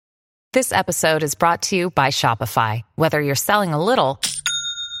This episode is brought to you by Shopify. Whether you're selling a little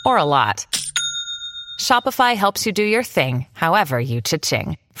or a lot, Shopify helps you do your thing, however you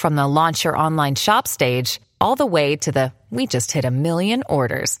cha-ching. From the launch your online shop stage, all the way to the we just hit 1 million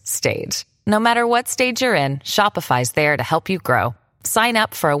orders stage. No matter what stage you're in, Shopify's there to help you grow. Sign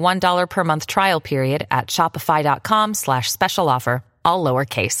up for a $1 per month trial period at shopify.com/special offer, all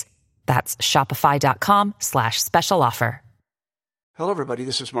lowercase. That's shopify.com/special offer. Hello, everybody.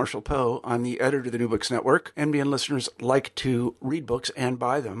 This is Marshall Poe. I'm the editor of the New Books Network. NBN listeners like to read books and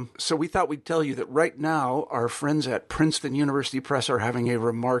buy them. So we thought we'd tell you that right now, our friends at Princeton University Press are having a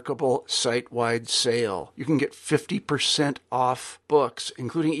remarkable site-wide sale. You can get 50% off books,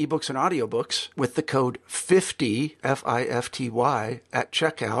 including ebooks and audiobooks, with the code 50, F-I-F-T-Y, at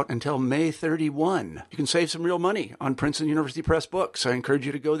checkout until May 31. You can save some real money on Princeton University Press books. I encourage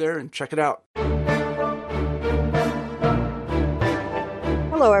you to go there and check it out.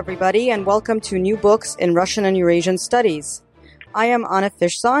 Hello, everybody, and welcome to New Books in Russian and Eurasian Studies. I am Anna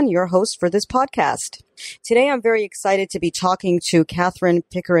Fishzon, your host for this podcast. Today, I'm very excited to be talking to Catherine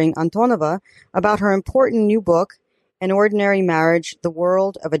Pickering Antonova about her important new book, An Ordinary Marriage, The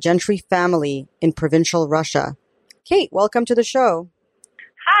World of a Gentry Family in Provincial Russia. Kate, welcome to the show.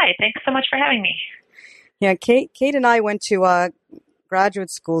 Hi, thanks so much for having me. Yeah, Kate and I went to graduate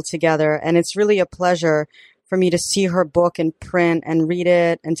school together, and it's really a pleasure for me to see her book in print and read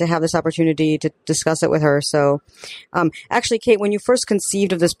it and to have this opportunity to discuss it with her. So actually, Kate, when you first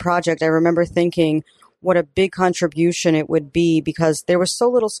conceived of this project, I remember thinking what a big contribution it would be because there was so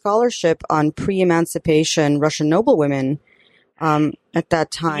little scholarship on pre-emancipation Russian noblewomen at that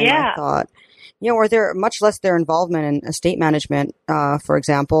time, I thought. Or much less their involvement in estate management, for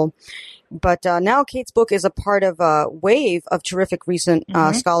example. But now Kate's book is a part of a wave of terrific recent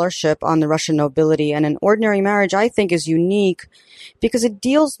scholarship on the Russian nobility. And An Ordinary Marriage, I think, is unique because it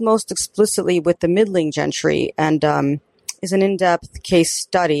deals most explicitly with the middling gentry and is an in-depth case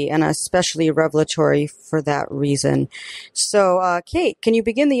study and especially revelatory for that reason. So, Kate, can you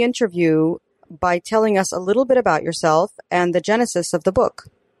begin the interview by telling us a little bit about yourself and the genesis of the book?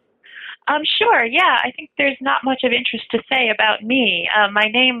 Sure. Yeah, I think there's not much of interest to say about me. My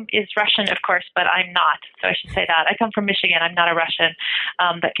name is Russian, of course, but I'm not. So I should say that. I come from Michigan. I'm not a Russian.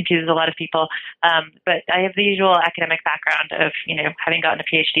 That confuses a lot of people. But I have the usual academic background of, having gotten a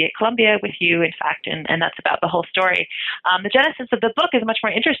PhD at Columbia with you, in fact, and that's about the whole story. The genesis of the book is much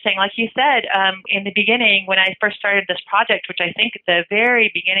more interesting. Like you said, in the beginning, when I first started this project, which I think the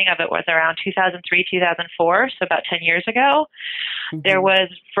very beginning of it was around 2003, 2004, so about 10 years ago, there was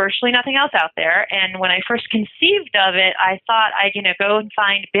virtually nothing else out there. And when I first conceived of it, I thought I'd, go and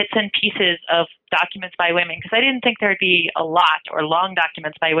find bits and pieces of documents by women because I didn't think there'd be a lot or long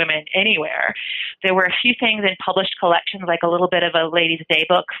documents by women anywhere. There were a few things in published collections, like a little bit of a ladies' day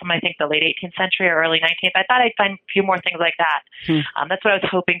book from, I think, the late 18th century or early 19th. I thought I'd find a few more things like that. That's what I was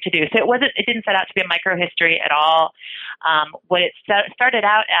hoping to do. So it didn't set out to be a microhistory at all. What it started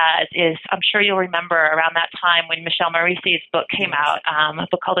out as is, I'm sure you'll remember around that time when Michelle Morisi's book came out, a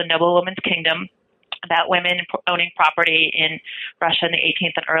book called A Noblewoman's Kingdom, about women owning property in Russia in the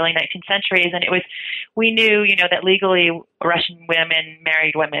 18th and early 19th centuries. And we knew, that legally Russian women,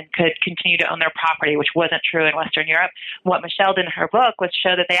 married women, could continue to own their property, which wasn't true in Western Europe. What Michelle did in her book was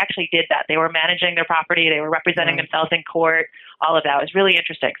show that they actually did that. They were managing their property. They were representing themselves in court. All of that was really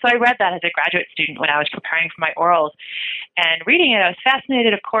interesting. So I read that as a graduate student when I was preparing for my orals. And reading it, I was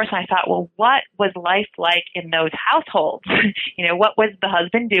fascinated, of course, and I thought, well, what was life like in those households? What was the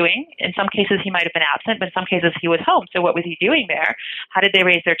husband doing? In some cases, he might have been absent, but in some cases, he was home. So what was he doing there? How did they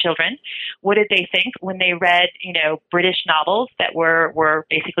raise their children? What did they think when they read, British novels that were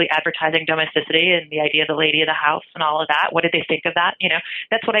basically advertising domesticity and the idea of the lady of the house and all of that? What did they think of that?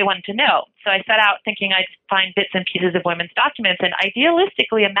 That's what I wanted to know. So I set out thinking I'd find bits and pieces of women's documents and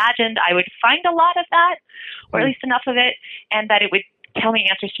idealistically imagined I would find a lot of that, or at least enough of it, and that it would tell me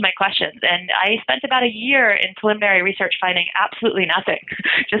answers to my questions. And I spent about a year in preliminary research finding absolutely nothing,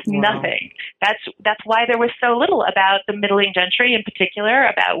 just nothing. That's why there was so little about the middling gentry in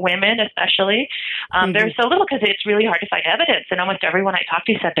particular, about women especially. There's so little because it's really hard to find evidence. And almost everyone I talked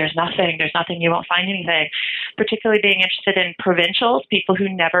to said, there's nothing, you won't find anything. Particularly being interested in provincials, people who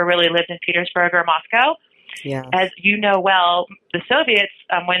never really lived in Petersburg or Moscow. Yeah. As you know well, the Soviets,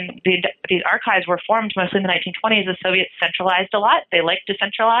 when these archives were formed, mostly in the 1920s, the Soviets centralized a lot. They liked to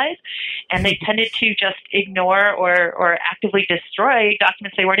centralize, and they tended to just ignore or actively destroy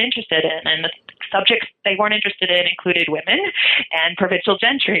documents they weren't interested in. And the subjects they weren't interested in included women and provincial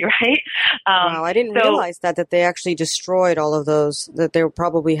gentry, right? Wow, I didn't realize that they actually destroyed all of those, that there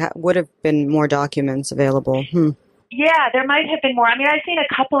probably would have been more documents available. Yeah, there might have been more. I mean, I've seen a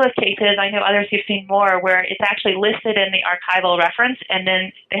couple of cases. I know others who've seen more where it's actually listed in the archival reference, and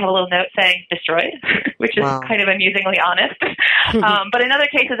then they have a little note saying destroyed, which is kind of amusingly honest. But in other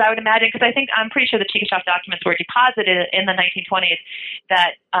cases, I would imagine, because I'm pretty sure the Chickasaw documents were deposited in the 1920s,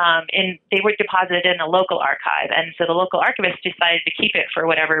 that they were deposited in a local archive, and so the local archivist decided to keep it for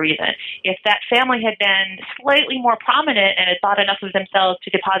whatever reason. If that family had been slightly more prominent and had thought enough of themselves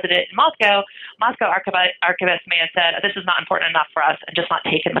to deposit it in Moscow archivists may have said, this is not important enough for us, and just not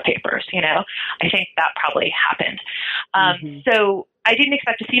taken the papers. I think that probably happened. So I didn't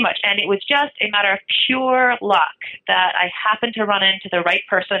expect to see much, and it was just a matter of pure luck that I happened to run into the right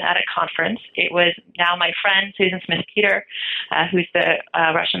person at a conference. It was now my friend Susan Smith-Peter, who's the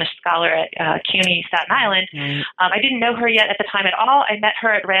Russian scholar at CUNY Staten Island. I didn't know her yet at the time at all. I met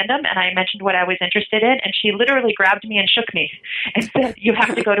her at random, and I mentioned what I was interested in, and she literally grabbed me and shook me and said, "You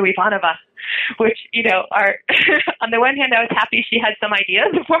have to go to Ivanova." Which, are on the one hand, I was happy she had some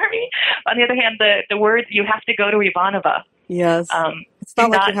ideas for me. On the other hand, the words, "you have to go to Ivanova." Yes. It's not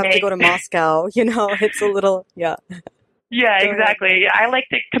like you have to go to Moscow, it's a little, Yeah, exactly. I like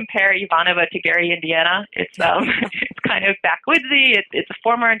to compare Ivanova to Gary, Indiana. It's it's kind of backwoodsy. It's a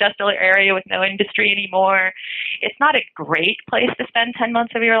former industrial area with no industry anymore. It's not a great place to spend 10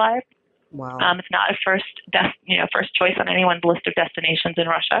 months of your life. Wow. It's not a first choice on anyone's list of destinations in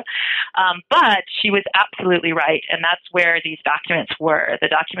Russia. But she was absolutely right. And that's where these documents were. The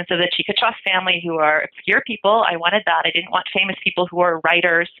documents of the Chikachov family, who are obscure people. I wanted that. I didn't want famous people who are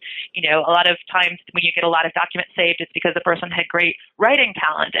writers. A lot of times when you get a lot of documents saved, it's because the person had great writing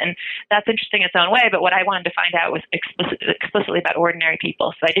talent. And that's interesting in its own way. But what I wanted to find out was explicitly about ordinary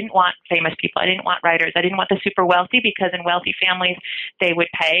people. So I didn't want famous people. I didn't want writers. I didn't want the super wealthy, because in wealthy families, they would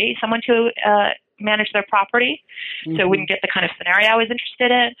pay someone to manage their property, so wouldn't get the kind of scenario I was interested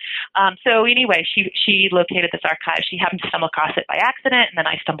in. So anyway, she located this archive. She happened to stumble across it by accident, and then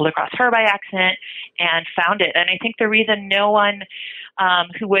I stumbled across her by accident and found it. And I think the reason no one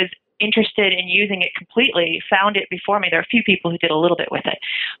who was interested in using it completely found it before me. There are a few people who did a little bit with it,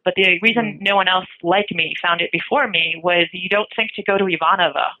 but the reason no one else like me found it before me was you don't think to go to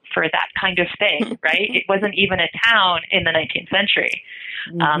Ivanova for that kind of thing, right? It wasn't even a town in the 19th century.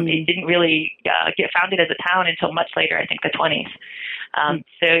 It didn't really get founded as a town until much later, I think the 20s.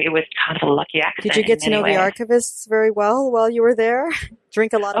 So it was kind of a lucky accident. Did you get to know the archivists very well while you were there?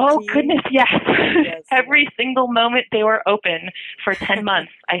 Drink a lot of tea? Oh, goodness, yes. Every single moment they were open for 10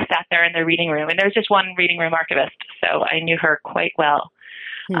 months, I sat there in the reading room. And there was just one reading room archivist, so I knew her quite well.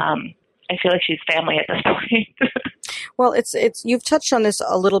 I feel like she's family at this point. Well, it's you've touched on this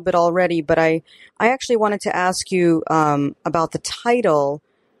a little bit already, but I actually wanted to ask you about the title.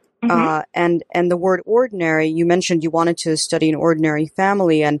 And the word ordinary. You mentioned you wanted to study an ordinary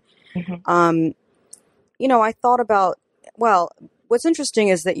family, and I thought about, what's interesting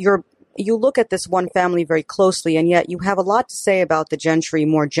is that you look at this one family very closely, and yet you have a lot to say about the gentry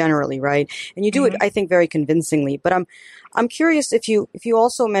more generally, right? And you do it, I think, very convincingly. But I'm curious if you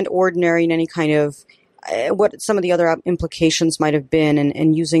also meant ordinary in any kind of what some of the other implications might have been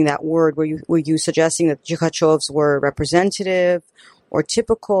in using that word. Were you suggesting that Chikachevs were representative, or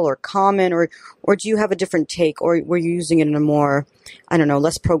typical, or common, or do you have a different take, or were you using it in a more,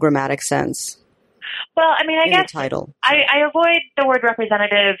 less programmatic sense? Well, I mean, I guess title. I avoid the word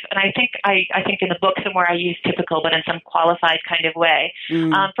representative, and I think in the book somewhere I use typical, but in some qualified kind of way.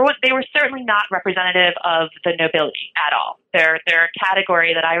 For what they were certainly not representative of the nobility at all. They're a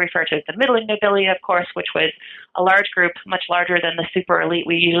category that I refer to as the middling nobility, of course, which was a large group, much larger than the super elite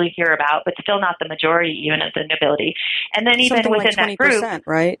we usually hear about, but still not the majority even of the nobility. And then even something within like 20%, that group,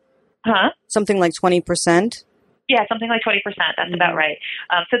 right? Something like 20%. Yeah, something like 20%. That's about right.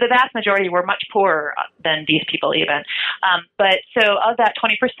 So the vast majority were much poorer than these people even. But so of that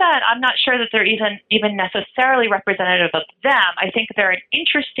 20%, I'm not sure that they're even necessarily representative of them. I think they're an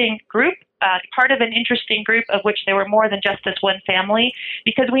interesting group, part of an interesting group of which there were more than just this one family,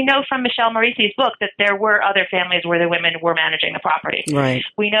 because we know from Michelle Morisi's book that there were other families where the women were managing the property. Right.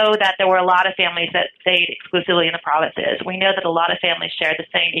 We know that there were a lot of families that stayed exclusively in the provinces. We know that a lot of families shared the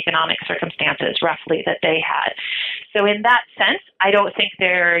same economic circumstances, roughly, that they had. So in that sense, I don't think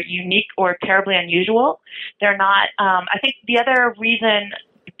they're unique or terribly unusual. They're not. I think the other reason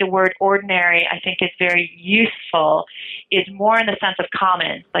the word ordinary, I think, is very useful, is more in the sense of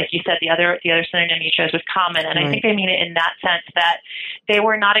common. Like you said, the other synonym you chose was common. And I think they mean it in that sense that they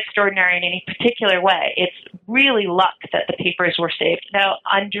were not extraordinary in any particular way. It's really luck that the papers were saved. Now,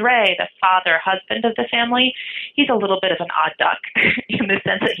 Andre, the husband of the family, he's a little bit of an odd duck in the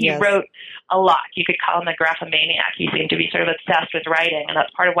sense that he wrote a lot. You could call him a graphomaniac. He seemed to be sort of obsessed with writing, and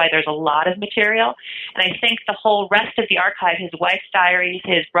that's part of why there's a lot of material. And I think the whole rest of the archive, his wife's diaries,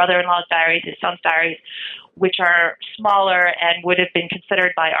 his brother-in-law's diaries, his son's diaries, which are smaller and would have been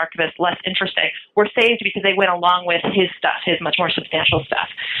considered by archivists less interesting, were saved because they went along with his stuff, his much more substantial stuff.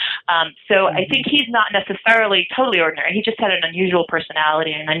 So I think he's not necessarily totally ordinary. He just had an unusual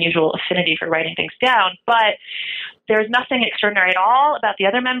personality and an unusual affinity for writing things down. But there's nothing extraordinary at all about the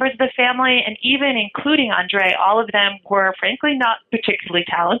other members of the family, and even including Andre, all of them were frankly not particularly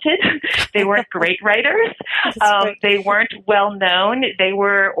talented. They weren't great writers. They weren't well known. They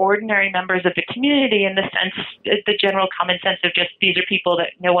were ordinary members of the community in the sense, the general common sense of just these are people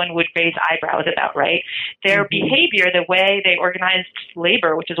that no one would raise eyebrows about, right? Their behavior, the way they organized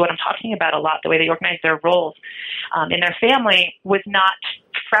labor, which is what I'm talking about a lot, the way they organized their roles in their family, was not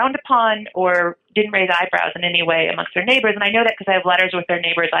frowned upon or didn't raise eyebrows in any way amongst their neighbors. And I know that because I have letters with their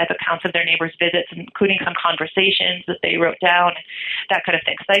neighbors. I have accounts of their neighbors' visits, including some conversations that they wrote down, that kind of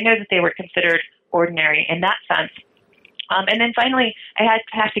thing. So I know that they were considered ordinary in that sense. And then finally, I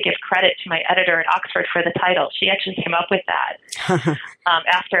have to give credit to my editor at Oxford for the title. She actually came up with that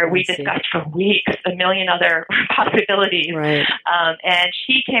after we discussed for weeks a million other possibilities. Right. And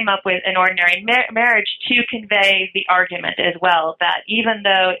she came up with an ordinary marriage to convey the argument as well, that even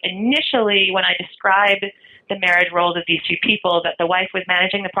though initially when I described the marriage roles of these two people, that the wife was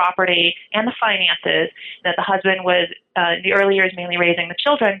managing the property and the finances, that the husband was in the early years mainly raising the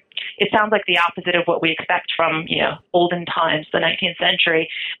children, it sounds like the opposite of what we expect from, olden times, the 19th century.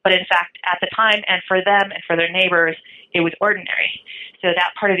 But in fact, at the time and for them and for their neighbors, it was ordinary. So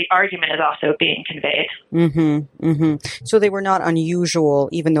that part of the argument is also being conveyed. So they were not unusual,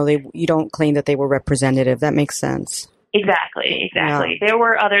 even though you don't claim that they were representative. That makes sense. Exactly. Yeah. There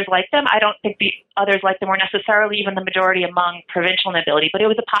were others like them. I don't think the others like them were necessarily even the majority among provincial nobility, but it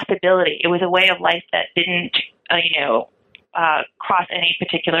was a possibility. It was a way of life that didn't, cross any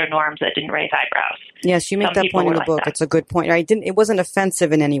particular norms, that didn't raise eyebrows. Yes, you make that point in the book. It's a good point. It wasn't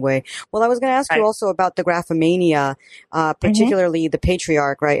offensive in any way. Well, I was going to ask you also about the graphomania, particularly the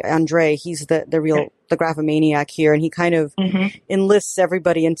patriarch, right? Andre, he's the graphomaniac here, and he kind of enlists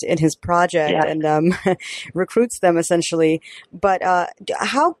everybody in his project and recruits them essentially. But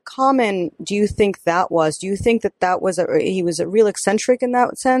how common do you think that was? Do you think that was he was a real eccentric in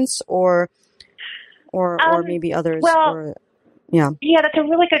that sense, or maybe others? Yeah, that's a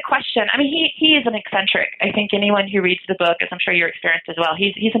really good question. I mean, he is an eccentric. I think anyone who reads the book, as I'm sure you're experienced as well,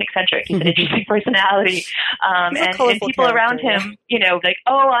 he's an eccentric. He's an interesting personality. And people around him, like,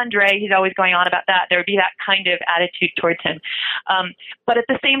 oh, Andre, he's always going on about that. There would be that kind of attitude towards him. But at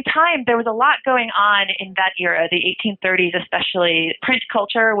the same time, there was a lot going on in that era, the 1830s especially. Print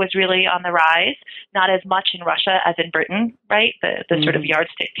culture was really on the rise, not as much in Russia as in Britain, right? The sort of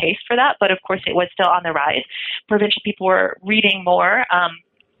yardstick case for that. But of course, it was still on the rise. Provincial people were reading more,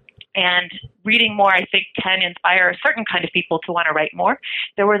 and reading more, I think, can inspire a certain kind of people to want to write more.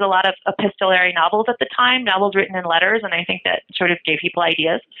 There was a lot of epistolary novels at the time, novels written in letters, and I think that sort of gave people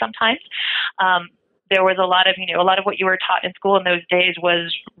ideas sometimes. There was a lot of what you were taught in school in those days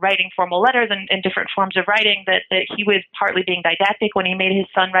was writing formal letters and different forms of writing, that he was partly being didactic when he made his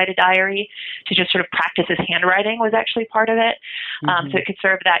son write a diary to just sort of practice his handwriting was actually part of it. So it could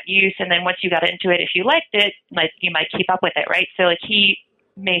serve that use. And then once you got into it, if you liked it, like you might keep up with it, right? So like he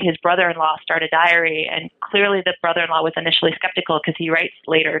made his brother-in-law start a diary, and clearly the brother-in-law was initially skeptical because he writes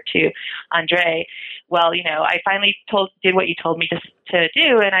later to Andre, well, I finally did what you told me to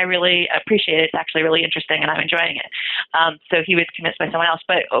do, and I really appreciate it. It's actually really interesting, and I'm enjoying it. So he was convinced by someone else.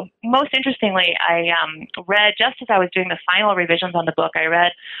 But most interestingly, I read, just as I was doing the final revisions on the book, I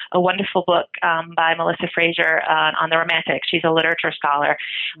read a wonderful book by Melissa Fraser on the Romantics. She's a literature scholar.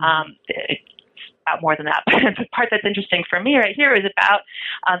 About more than that, but the part that's interesting for me right here is about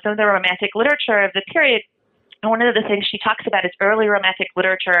some of the Romantic literature of the period. And one of the things she talks about is early Romantic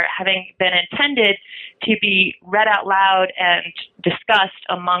literature having been intended to be read out loud and discussed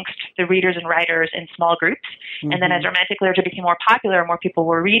amongst the readers and writers in small groups. And then as Romantic literature became more popular, more people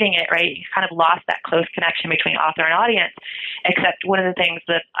were reading it, right? You kind of lost that close connection between author and audience. Except one of the things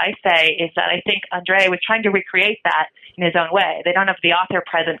that I say is that I think Andre was trying to recreate that in his own way. They don't have the author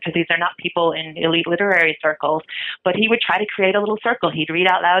present because these are not people in elite literary circles, but he would try to create a little circle. He'd read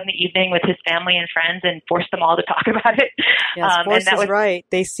out loud in the evening with his family and friends and force them all small to talk about it. Yes, Force is right.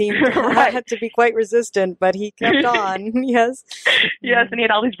 They seemed right. to be quite resistant, but he kept on. Yes. Yes, and he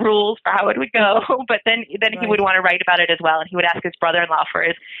had all these rules for how it would go. But then he would want to write about it as well, and he would ask his brother-in-law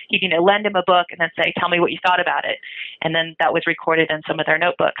he'd lend him a book and then say, "Tell me what you thought about it," and then that was recorded in some of their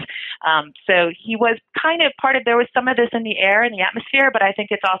notebooks. So he was kind of there was some of this in the air and the atmosphere, but I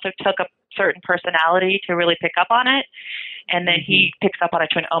think it also took a certain personality to really pick up on it, and then he picks up on it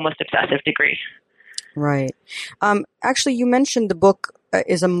to an almost obsessive degree. Right. Actually, you mentioned the book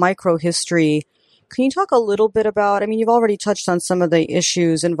is a microhistory. Can you talk a little bit about, you've already touched on some of the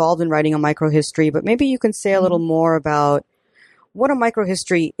issues involved in writing a microhistory, but maybe you can say a little more about what a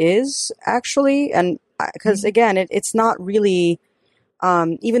microhistory is actually, and because again, it's not really,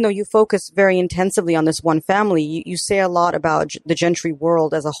 even though you focus very intensively on this one family, you say a lot about the Gentry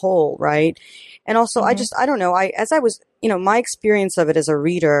world as a whole, right? And also, I don't know, as I was, my experience of it as a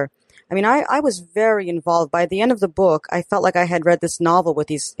reader, I was very involved. By the end of the book, I felt like I had read this novel with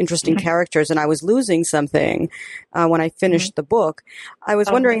these interesting characters, and I was losing something when I finished the book. I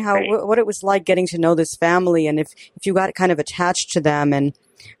was wondering what it was like getting to know this family, and if you got kind of attached to them. And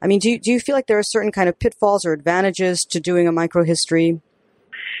do you feel like there are certain kind of pitfalls or advantages to doing a microhistory?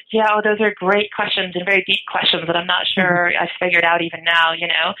 Yeah, those are great questions and very deep questions that I'm not sure I've figured out even now,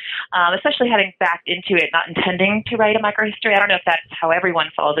 especially having backed into it, not intending to write a microhistory. I don't know if that's how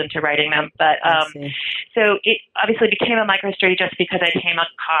everyone falls into writing them, but so it obviously became a microhistory just because I came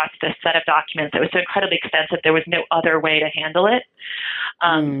across this set of documents that was so incredibly extensive, there was no other way to handle it.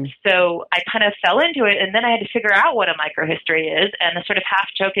 So I kind of fell into it, and then I had to figure out what a microhistory is, and the sort of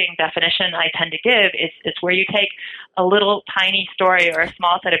half-joking definition I tend to give is it's where you take a little tiny story or a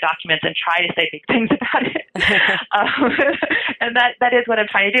small set of documents and try to say big things about it. And that is what I'm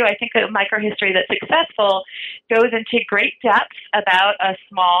trying to do. I think that a microhistory that's successful goes into great depth about that's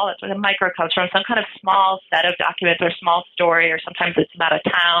where the micro comes from, some kind of small set of documents or small story, or sometimes it's about a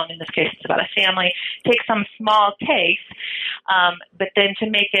town. In this case, it's about a family. Take some small case, but then to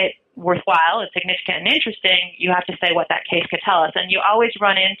make it worthwhile and significant and interesting, you have to say what that case could tell us. And you always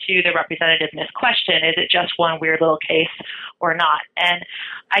run into the representativeness question. Is it just one weird little case or not? And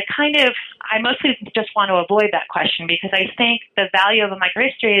I mostly just want to avoid that question, because I think the value of a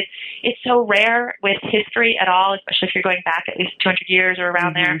microhistory is it's so rare with history at all, especially if you're going back at least 200 years or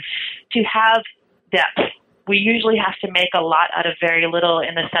around there, to have depth. We usually have to make a lot out of very little,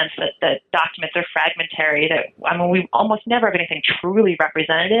 in the sense that the documents are fragmentary. We almost never have anything truly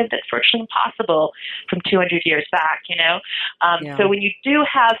representative. That's virtually impossible from 200 years back, So when you do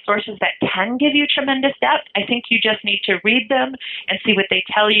have sources that can give you tremendous depth, I think you just need to read them and see what they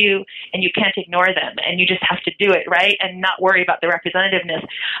tell you, and you can't ignore them, and you just have to do it, right? And not worry about the representativeness.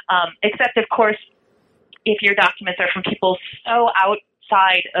 Except, of course, if your documents are from people so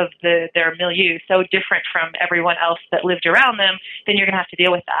outside of their milieu, so different from everyone else that lived around them, then you're going to have to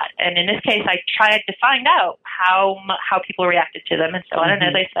deal with that. And in this case, I tried to find out how people reacted to them and so on. And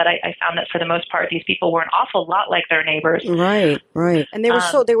as I said, I found that for the most part, these people were an awful lot like their neighbors. Right. And they were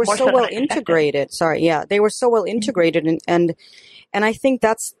so well integrated. Sorry. Yeah. They were so well integrated. And I think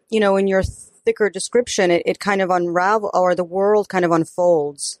that's, in your thicker description, it kind of the world kind of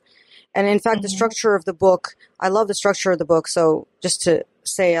unfolds. And in fact, the structure of the book, I love the structure of the book. So just to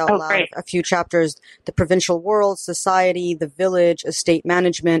say out loud a few chapters: the provincial world, society, the village, estate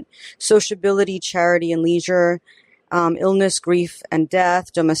management, sociability, charity and leisure, illness, grief and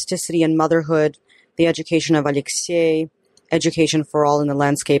death, domesticity and motherhood, the education of Alexei, education for all in the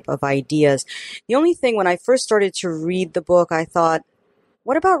landscape of ideas. The only thing, when I first started to read the book, I thought,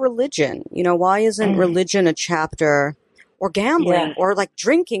 what about religion? Why isn't religion a chapter? Or gambling, or like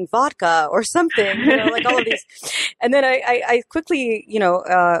drinking vodka or something, like all of these. And then I quickly,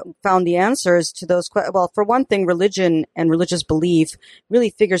 found the answers to those. Well, for one thing, religion and religious belief really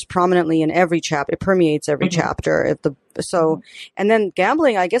figures prominently in every chapter. It permeates every chapter. And then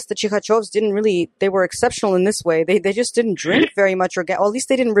gambling, I guess the Chikhachovs they were exceptional in this way. They just didn't drink very much, or at least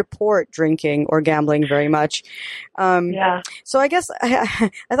they didn't report drinking or gambling very much. So I guess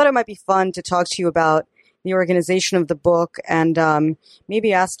I thought it might be fun to talk to you about the organization of the book, and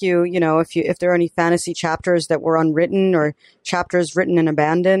maybe ask you, if there are any fantasy chapters that were unwritten, or chapters written and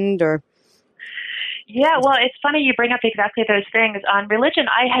abandoned, or. Yeah, well, it's funny you bring up exactly those things. On religion,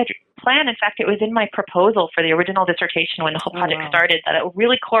 I had plan. In fact, it was in my proposal for the original dissertation when the whole project started that a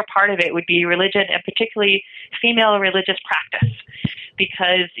really core part of it would be religion, and particularly female religious practice.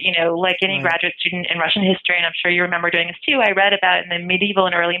 Because, like any graduate student in Russian history, and I'm sure you remember doing this too, I read about in the medieval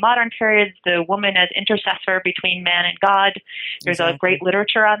and early modern periods, the woman as intercessor between man and God. There's a great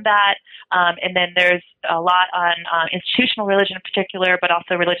literature on that. And then there's a lot on institutional religion in particular, but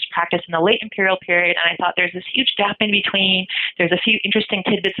also religious practice in the late imperial period. And I thought there's this huge gap in between. There's a few interesting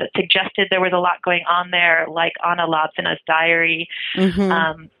tidbits that suggested there was a lot going on there, like Anna Labzina's diary,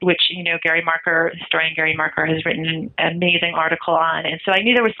 which, historian Gary Marker has written an amazing article on. And so I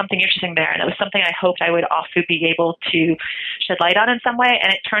knew there was something interesting there, and it was something I hoped I would also be able to shed light on in some way.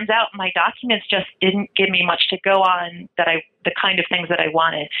 And it turns out my documents just didn't give me much to go on the kind of things that I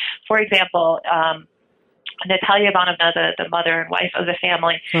wanted. For example, Natalia Ivanovna, the mother and wife of the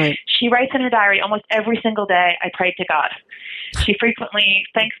family, she writes in her diary almost every single day, I prayed to God. She frequently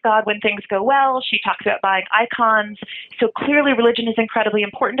thanks God when things go well. She talks about buying icons. So clearly religion is incredibly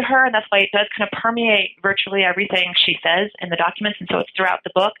important to her, and that's why it does kind of permeate virtually everything she says in the documents, and so it's throughout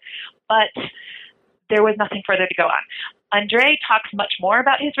the book. But there was nothing further to go on. Andrei talks much more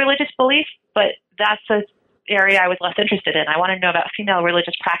about his religious belief, but that's a area I was less interested in. I wanted to know about female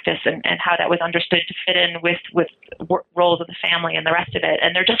religious practice and how that was understood to fit in with roles of the family and the rest of it.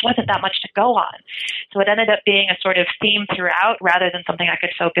 And there just wasn't that much to go on. So it ended up being a sort of theme throughout rather than something I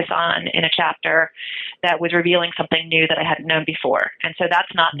could focus on in a chapter that was revealing something new that I hadn't known before. And so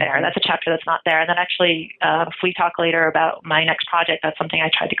that's not there. That's a chapter that's not there. And then actually, if we talk later about my next project, that's something I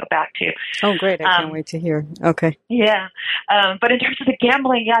tried to go back to. Oh, great. I can't wait to hear. Okay. Yeah. But in terms of the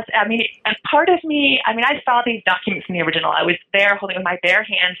gambling, yes. I mean, a part of me, I saw these documents in the original. I was there holding with my bare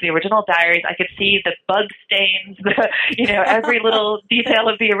hands the original diaries. I could see the bug stains, every little detail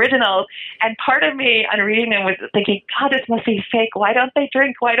of the original. And part of me on reading them was thinking, God, this must be fake. Why don't they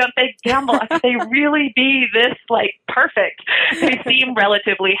drink? Why don't they gamble? Could they really be this perfect? They seem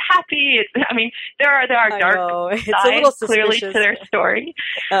relatively happy. There are dark sides clearly to their story.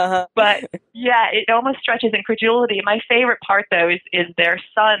 But yeah, it almost stretches incredulity. My favorite part though is their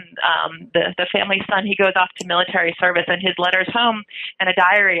son, the family's son. He goes off to military service, and his letters home and a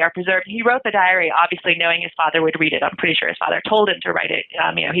diary are preserved. He wrote the diary, obviously knowing his father would read it. I'm pretty sure his father told him to write it.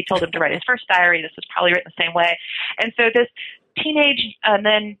 He told him to write his first diary. This was probably written the same way. And so this teenage and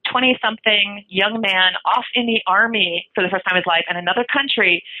then 20-something young man off in the army for the first time in his life in another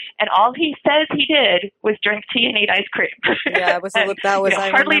country, and all he says he did was drink tea and eat ice cream. Yeah, it was. That was. I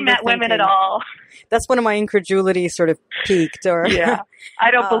hardly met women at all. That's when my incredulity sort of peaked. Yeah,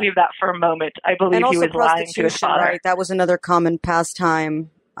 I don't believe that for a moment. I believe he was lying to his father. Right, that was another common pastime,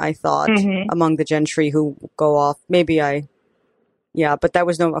 I thought, among the gentry who go off. Yeah, but there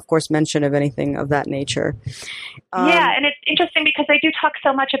was no, of course, mention of anything of that nature. Yeah, and it's interesting because they do talk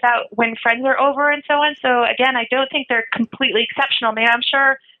so much about when friends are over and so on. So again, I don't think they're completely exceptional. I'm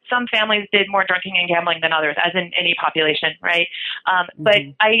sure some families did more drinking and gambling than others, as in any population, right? But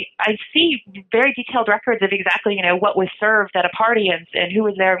I see very detailed records of exactly, what was served at a party and who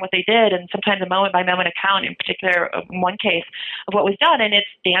was there and what they did, and sometimes a moment-by-moment account, in particular, in one case, of what was done. And it's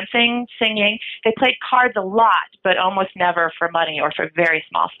dancing, singing. They played cards a lot, but almost never for money or for very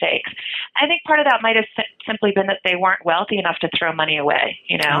small stakes. I think part of that might have simply been that they weren't wealthy enough to throw money away,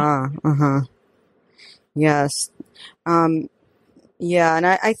 Yes. Yeah, and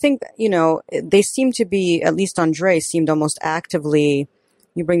I think, they seem to be, at least Andrei seemed almost actively,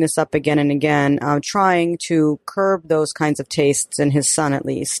 you bring this up again and again, trying to curb those kinds of tastes in his son, at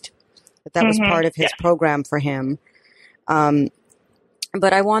least. That was part of his program for him.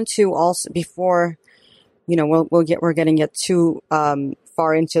 But I want to also, before, we're getting too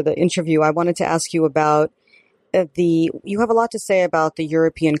far into the interview, I wanted to ask you about you have a lot to say about the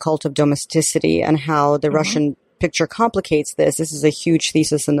European cult of domesticity and how the Russian picture complicates this. This is a huge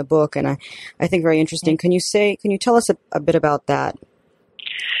thesis in the book, and I think very interesting. Can you tell us a bit about that?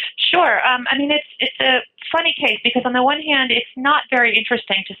 Sure. It's a funny case because on the one hand, it's not very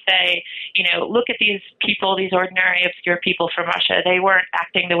interesting to say, look at these people, these ordinary, obscure people from Russia. They weren't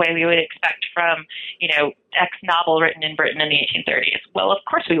acting the way we would expect from, X novel written in Britain in the 1830s. Well, of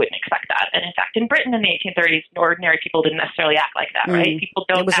course we wouldn't expect that. And in fact, in Britain in the 1830s, ordinary people didn't necessarily act like that, right? People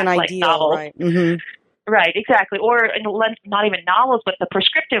don't act like novels. Right? Mm-hmm. Right, exactly. Or not even novels, but the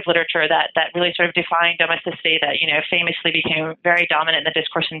prescriptive literature that really sort of defined domesticity that, famously became very dominant in the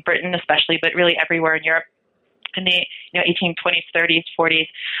discourse in Britain, especially, but really everywhere in Europe in the 1820s, 30s, 40s.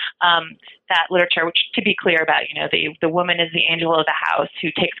 That literature, which to be clear about, the woman is the angel of the house who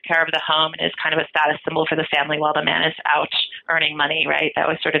takes care of the home and is kind of a status symbol for the family while the man is out earning money, right? That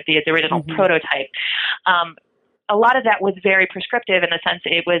was sort of the original prototype. a lot of that was very prescriptive in the sense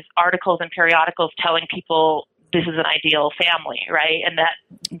it was articles and periodicals telling people this is an ideal family, right? And that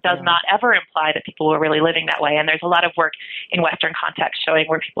does not ever imply that people were really living that way. And there's a lot of work in Western context showing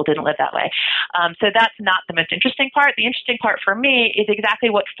where people didn't live that way. So that's not the most interesting part. The interesting part for me is exactly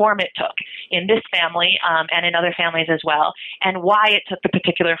what form it took in this family and in other families as well, and why it took the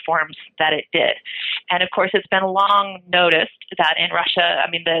particular forms that it did. And of course, it's been long noticed that in Russia, I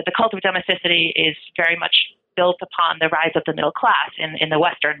mean, the cult of domesticity is very much built upon the rise of the middle class in the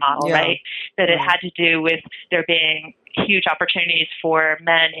Western model, right? That it had to do with there being huge opportunities for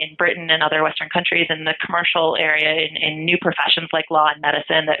men in Britain and other Western countries in the commercial area in new professions like law and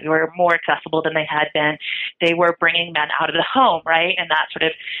medicine that were more accessible than they had been. They were bringing men out of the home, right? And that sort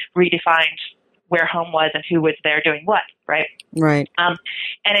of redefined where home was and who was there doing what, right? Right. And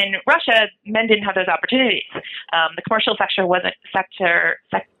in Russia, men didn't have those opportunities. The commercial sector wasn't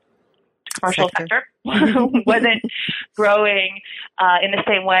wasn't growing in the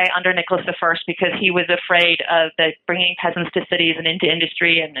same way under Nicholas I because he was afraid of the bringing peasants to cities and into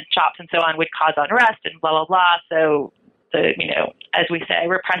industry and shops and so on would cause unrest and blah, blah, blah. So the, as we say,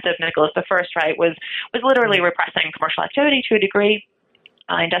 repressive Nicholas I, right, was literally repressing commercial activity to a degree.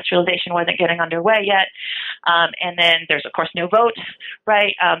 Industrialization wasn't getting underway yet. And then there's, of course, no vote,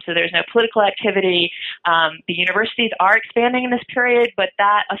 right? So there's no political activity. The universities are expanding in this period, but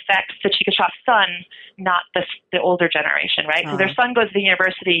that affects the Chikashev's son, not the older generation, right? So their son goes to the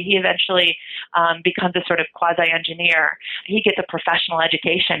university. He eventually becomes a sort of quasi-engineer. He gets a professional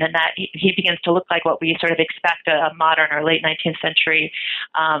education, and that he begins to look like what we sort of expect a modern or late 19th century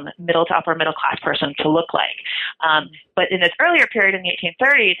middle to upper middle class person to look like. But in this earlier period in the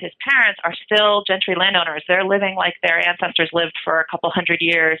 1830s, his parents are still gentry landowners. They're living like their ancestors lived for a couple hundred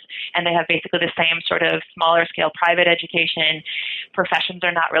years, and they have basically the same sort of smaller scale private education. Professions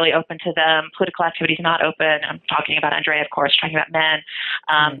are not really open to them. Political activity is not open. I'm talking about Andrei, of course, talking about men.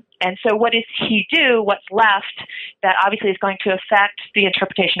 And so what does he do? What's left that obviously is going to affect the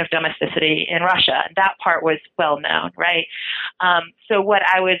interpretation of domesticity in Russia? And that part was well known, right? So what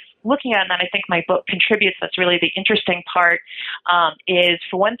I was looking at, and I think my book contributes, that's really the interesting part, is,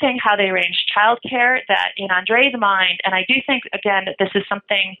 for one thing, how they arranged childcare, that in Andrei's mind, and I do think, again, that this is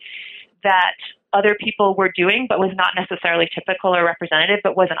something that other people were doing but was not necessarily typical or representative,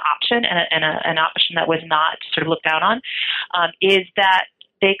 but was an option, and an option that was not sort of looked down on, is that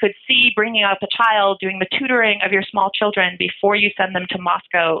they could see bringing up a child, doing the tutoring of your small children before you send them to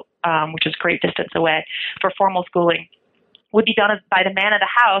Moscow, which is a great distance away, for formal schooling, would be done by the man of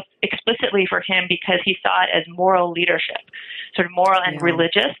the house explicitly for him because he saw it as moral leadership, sort of moral and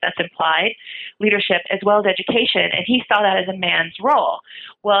religious, that's implied, leadership as well as education. And he saw that as a man's role.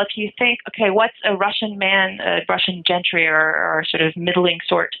 Well, if you think, okay, what's a Russian man, a Russian gentry or sort of middling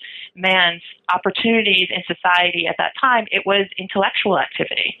sort man's opportunities in society at that time, it was intellectual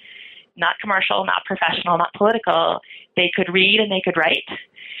activity, not commercial, not professional, not political. They could read and they could write.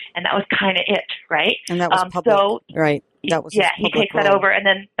 And that was kind of it, right? And that was public, right? That was he takes that over, and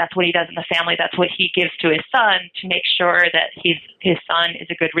then that's what he does in the family. That's what he gives to his son to make sure that his son is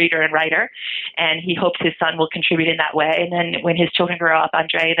a good reader and writer, and he hopes his son will contribute in that way. And then when his children grow up,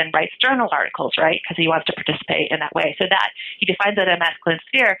 Andrei then writes journal articles, right, because he wants to participate in that way. So that he defines it as a masculine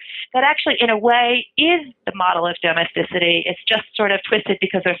sphere that actually, in a way, is the model of domesticity. It's just sort of twisted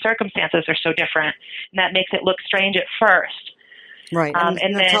because their circumstances are so different, and that makes it look strange at first. Right,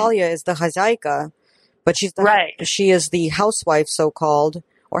 and Natalia is the Hazaika, but she is the housewife, so-called.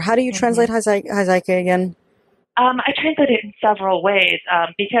 Or how do you translate Hazaika again? I translate it in several ways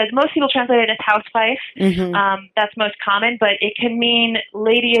because most people translate it as housewife. That's most common, but it can mean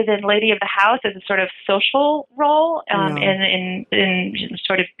lady as in lady of the house as a sort of social role in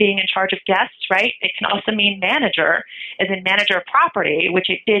sort of being in charge of guests, right? It can also mean manager as in manager of property, which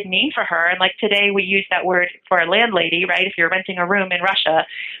it did mean for her. And like today we use that word for a landlady, right? If you're renting a room in Russia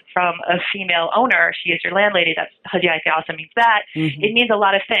from a female owner, she is your landlady. That's Hazaika also means that. It means a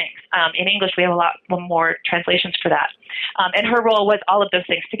lot of things. In English, we have a lot more translations for that. And her role was all of those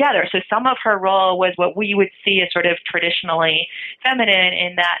things together. So some of her role was what we would see as sort of traditionally feminine,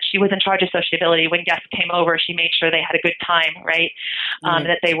 in that she was in charge of sociability. When guests came over, she made sure they had a good time, right?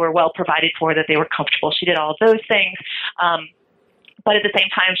 That they were well provided for, that they were comfortable. She did all of those things. But at the same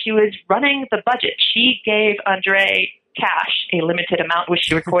time, she was running the budget. She gave Andrei cash, a limited amount, which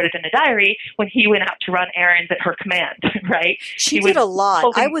she recorded in the diary, when he went out to run errands at her command, right? She did a lot.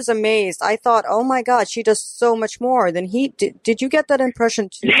 I was amazed. I thought, oh my God, she does so much more than he did. Did you get that impression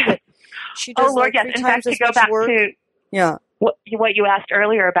too? That she does yes. In fact, to go back to... Yeah. what you asked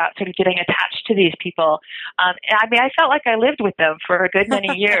earlier about sort of getting attached to these people. I mean, I felt like I lived with them for a good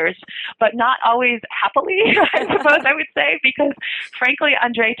many years, but not always happily, I suppose I would say, because frankly,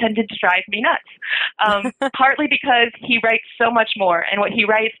 Andre tended to drive me nuts. Partly because he writes so much more, and what he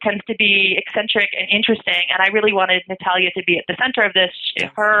writes tends to be eccentric and interesting. And I really wanted Natalia to be at the center of this.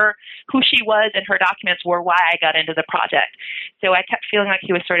 Who she was and her documents were why I got into the project. So I kept feeling like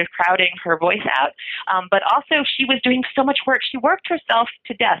he was sort of crowding her voice out. But also she was doing so much work. She worked herself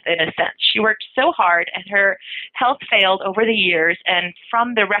to death in a sense. She worked so hard and her health failed over the years. And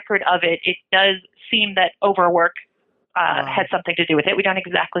from the record of it, it does seem that overwork had something to do with it. We don't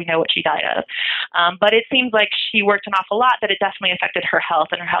exactly know what she died of. But it seems like she worked an awful lot, that it definitely affected her health,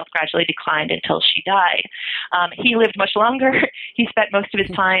 and her health gradually declined until she died. He lived much longer. He spent most of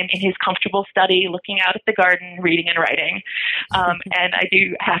his time in his comfortable study, looking out at the garden, reading and writing. And I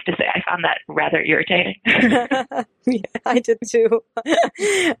do have to say, I found that rather irritating. Yeah, I did too.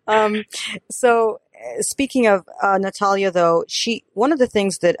 So speaking of Natalia, though, one of the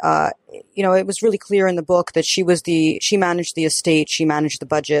things that it was really clear in the book that she managed the estate, she managed the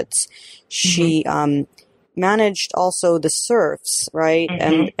budgets, she managed also the serfs, right?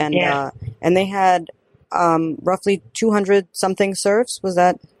 And they had roughly 200 something serfs. Was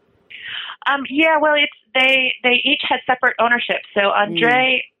that? Well, they each had separate ownership. So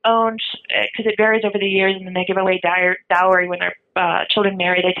Andre owned, because it varies over the years, and then they give away dowry when their children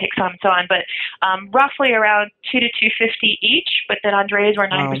marry. They take some and so on, but roughly around 2 to 250 each. But then Andre's were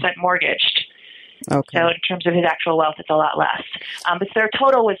 9% mortgaged. Okay. So in terms of his actual wealth, it's a lot less. But their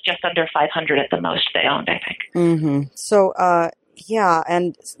total was just under 500 at the most they owned, I think. Mm-hmm. So,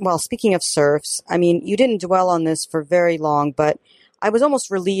 and well, speaking of serfs, I mean, you didn't dwell on this for very long, but I was almost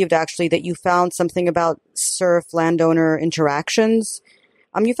relieved, actually, that you found something about serf landowner interactions.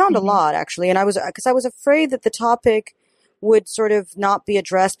 You found a lot, actually, and I was afraid that the topic would sort of not be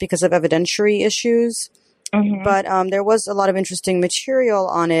addressed because of evidentiary issues. Mm-hmm. But there was a lot of interesting material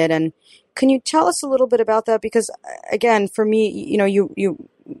on it, and can you tell us a little bit about that? Because again, for me, you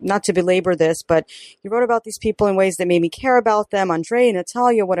not to belabor this, but you wrote about these people in ways that made me care about them. Andre and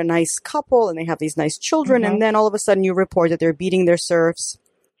Natalia, what a nice couple, and they have these nice children, and then all of a sudden you report that they're beating their serfs.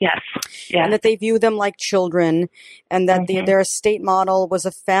 Yes. And that they view them like children, and that their estate model was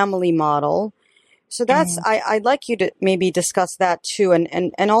a family model. So that's, I'd like you to maybe discuss that too.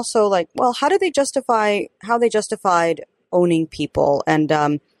 And also how they justified owning people.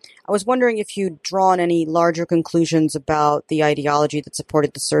 And, I was wondering if you'd drawn any larger conclusions about the ideology that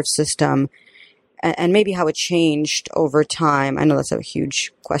supported the serf system and maybe how it changed over time. I know that's a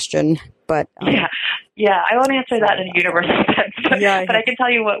huge question, but... Yeah, I won't answer that in a universal sense, but I can tell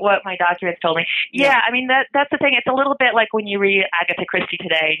you what my documents told me. I mean, that's the thing. It's a little bit like when you read Agatha Christie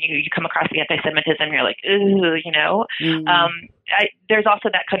today and you come across the anti-Semitism, you're like, ooh, there's also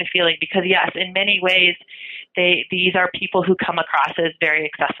that kind of feeling because, yes, in many ways, these are people who come across as very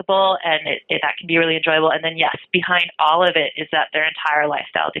accessible, and that can be really enjoyable. And then, yes, behind all of it is that their entire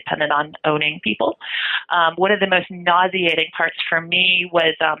lifestyle depended on owning people. One of the most nauseating parts for me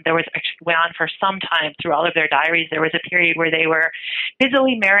was went on for some time through all of their diaries. There was a period where they were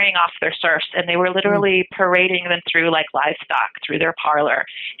busily marrying off their serfs, and they were literally parading them through like livestock through their parlor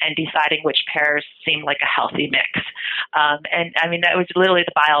and deciding which pairs seemed like a healthy mix. And I mean, that was literally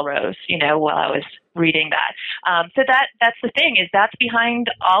the bile rose, while I was reading that. So that's the thing, is that's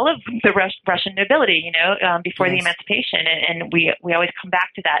behind all of the Russian nobility, before the emancipation. And we always come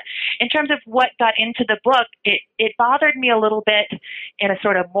back to that. In terms of what got into the book, it bothered me a little bit in a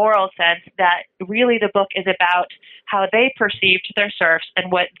sort of moral sense that really the book is about how they perceived their serfs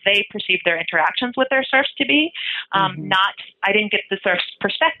and what they perceived their interactions with their serfs to be. I didn't get the serfs'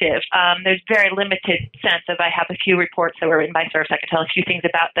 perspective. There's very limited sense of, I have a few reports that were written by serfs. I could tell a few things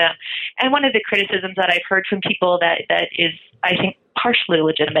about them. And one of the criticisms that I've heard from people that is, I think, partially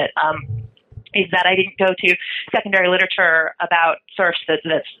legitimate, is that I didn't go to secondary literature about serfs that's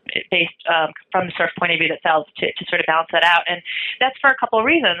based from the serf point of view themselves to sort of balance that out. And that's for a couple of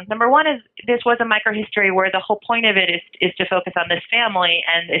reasons. Number one is this was a microhistory where the whole point of it is to focus on this family,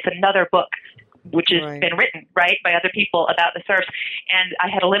 and it's another book which has been written, by other people about the serfs. And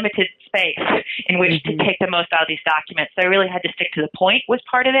I had a limited space in which to take the most out of these documents. So I really had to stick to the point was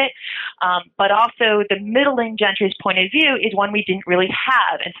part of it. But also the middling gentry's point of view is one we didn't really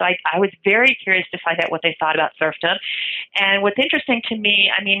have. And so I was very curious to find out what they thought about serfdom. And what's interesting to me,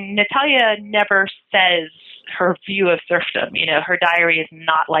 I mean, Natalia never says her view of serfdom. Her diary is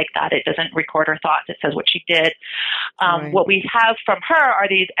not like that. It doesn't record her thoughts. It says what she did. Right. What we have from her are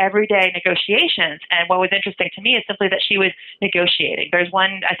these everyday negotiations. And what was interesting to me is simply that she was negotiating. There's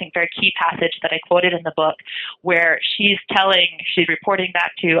one, I think, very key passage that I quoted in the book where she's reporting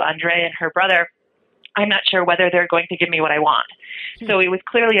back to Andrei and her brother, I'm not sure whether they're going to give me what I want. So it was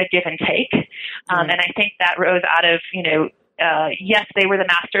clearly a give and take. And I think that rose out of, yes, they were the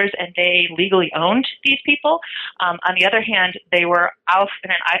masters and they legally owned these people. On the other hand, they were out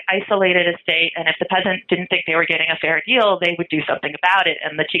in an isolated estate, and if the peasant didn't think they were getting a fair deal, they would do something about it,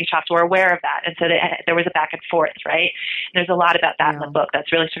 and the Chickasaws were aware of that. And so there was a back and forth, right? And there's a lot about that in the book.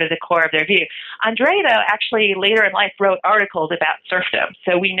 That's really sort of the core of their view. Andrei, though, actually later in life wrote articles about serfdom,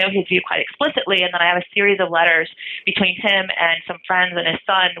 so we know his view quite explicitly, and then I have a series of letters between him and some friends and his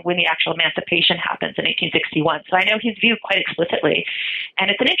son when the actual emancipation happens in 1861. So I know his view quite explicitly. And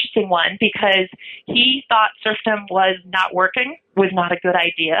it's an interesting one because he thought serfdom was not working, was not a good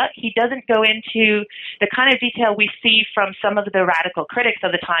idea. He doesn't go into the kind of detail we see from some of the radical critics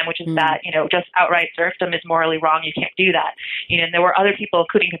of the time, which is that, just outright serfdom is morally wrong. You can't do that. And there were other people,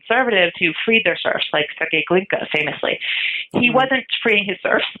 including conservatives, who freed their serfs, like Sergei Glinka, famously. He wasn't freeing his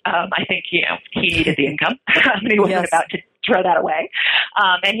serfs. I think, he needed the income. He wasn't about to throw that away.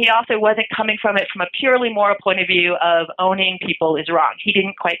 And he also wasn't coming from it from a purely moral point of view of owning people is wrong. He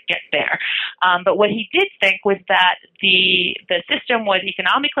didn't quite get there. But what he did think was that the system was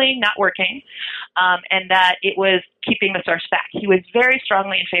economically not working, and that it was keeping the serfs back. He was very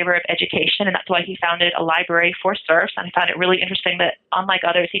strongly in favor of education, and that's why he founded a library for serfs. And I found it really interesting that, unlike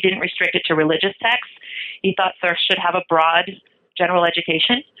others, he didn't restrict it to religious texts. He thought serfs should have a broad general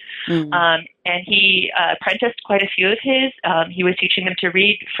education. And he apprenticed quite a few of his. He was teaching them to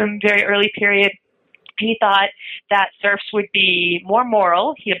read from very early period. He thought that serfs would be more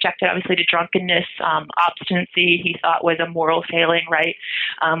moral. He objected, obviously, to drunkenness, obstinacy. He thought was a moral failing, right?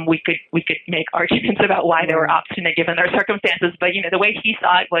 We could make arguments about why they were obstinate given their circumstances, but the way he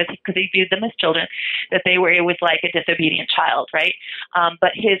saw it was because he viewed them as children, that it was like a disobedient child, right?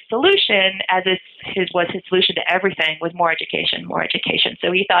 But his solution, was his solution to everything, was more education.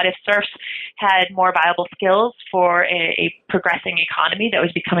 So he thought if serfs had more viable skills for a progressing economy that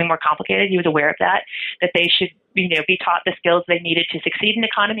was becoming more complicated, he was aware of that they should, be taught the skills they needed to succeed in an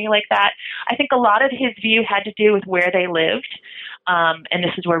economy like that. I think a lot of his view had to do with where they lived. And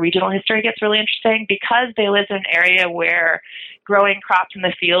this is where regional history gets really interesting, because they lived in an area where growing crops in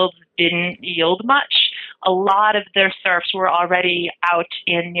the fields didn't yield much. A lot of their serfs were already out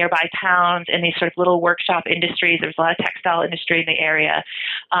in nearby towns in these sort of little workshop industries. There was a lot of textile industry in the area.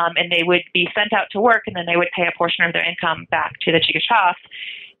 And they would be sent out to work, and then they would pay a portion of their income back to the Chickasaws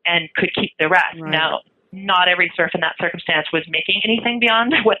and could keep the rest. Right. Now, not every serf in that circumstance was making anything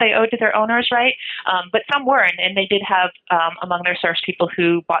beyond what they owed to their owners, right? But some were, and they did have among their serfs people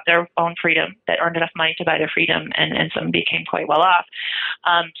who bought their own freedom, that earned enough money to buy their freedom, and some became quite well off.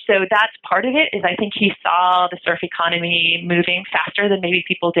 So that's part of it, is I think he saw the serf economy moving faster than maybe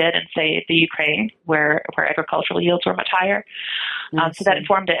people did in, say, the Ukraine, where agricultural yields were much higher. So that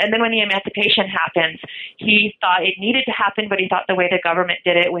informed it. And then when the emancipation happened, he thought it needed to happen, but he thought the way the government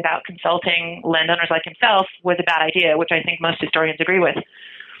did it without consulting landowners like himself was a bad idea, which I think most historians agree with.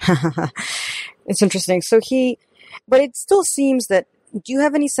 It's interesting. But it still seems that, do you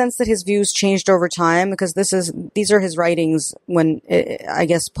have any sense that his views changed over time? Because these are his writings when, I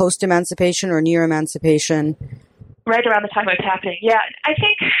guess, post-emancipation or near emancipation. Right around the time it was happening. Yeah, I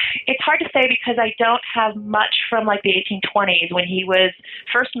think it's hard to say because I don't have much from like the 1820s when he was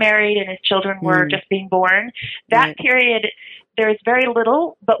first married and his children were just being born. That period, there is very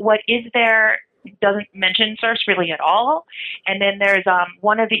little, but what is there doesn't mention serfs really at all. And then there's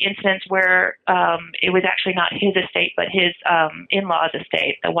one of the incidents where it was actually not his estate, but his in-law's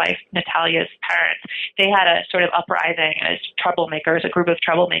estate, the wife Natalia's parents. They had a sort of uprising as troublemakers, a group of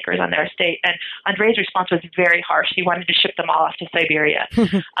troublemakers on their estate. And Andrei's response was very harsh. He wanted to ship them all off to Siberia.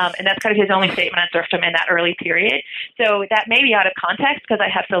 And that's kind of his only statement on serfdom in that early period. So that may be out of context because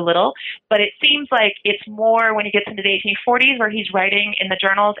I have so little, but it seems like it's more when he gets into the 1840s where he's writing in the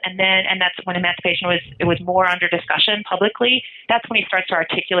journals, and that's when emancipation was more under discussion publicly. That's when he starts to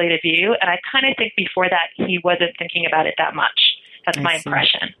articulate a view, and I kind of think before that he wasn't thinking about it that much. That's my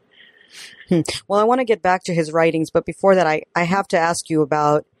impression. Well, I want to get back to his writings, but before that, I have to ask you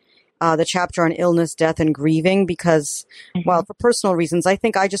about the chapter on illness, death, and grieving, because, well, for personal reasons, I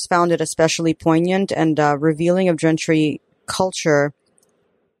think I just found it especially poignant and revealing of gentry culture.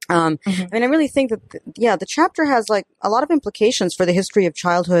 I mean, I really think that, the chapter has like a lot of implications for the history of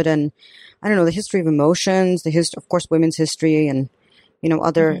childhood and, I don't know, the history of emotions, of course, women's history and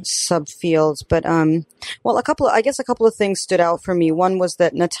other subfields. But, well, a couple of things stood out for me. One was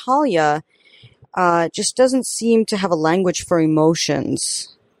that Natalia, just doesn't seem to have a language for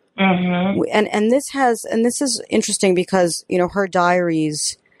emotions. Mm-hmm. And this is interesting because, her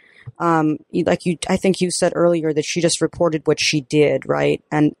diaries, I think you said earlier that she just reported what she did, right?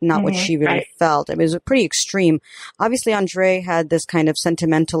 And not what she really felt. I mean, it was pretty extreme. Obviously, Andre had this kind of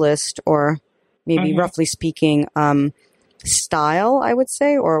sentimentalist, or maybe roughly speaking, style, I would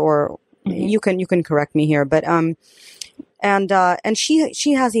say, or you can correct me here, but, and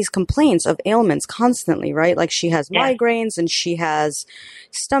she has these complaints of ailments constantly, right? Like she has migraines and she has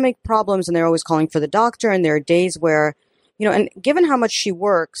stomach problems, and they're always calling for the doctor. And there are days where, and given how much she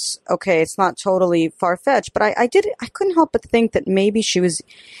works, okay, it's not totally far-fetched, but I couldn't help but think that maybe she was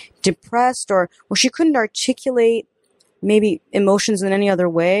depressed, or she couldn't articulate maybe emotions in any other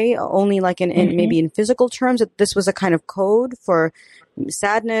way, only like in maybe in physical terms, that this was a kind of code for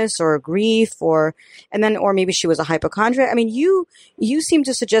sadness or grief, or maybe she was a hypochondriac. I mean, you seem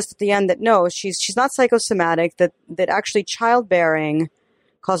to suggest at the end that no, she's not psychosomatic, that actually childbearing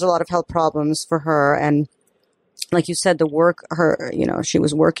caused a lot of health problems for her. And like you said, she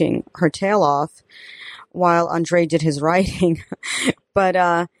was working her tail off while Andre did his writing. But,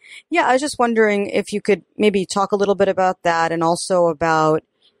 I was just wondering if you could maybe talk a little bit about that, and also about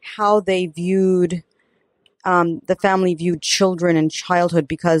how they viewed, the family viewed children and childhood,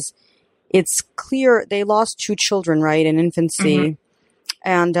 because it's clear they lost 2 children, right, in infancy.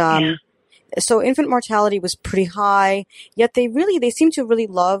 And, so infant mortality was pretty high, yet they seem to really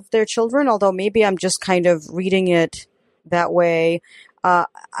love their children, although maybe I'm just kind of reading it that way.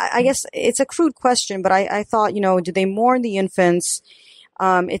 I guess it's a crude question, but I thought, do they mourn the infants?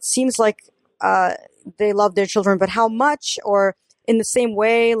 It seems like they love their children, but how much, or in the same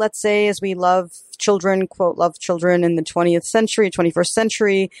way, let's say, as we love children, quote, love children in the 21st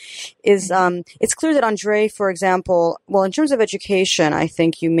century, is it's clear that Andre, for example, well, in terms of education, I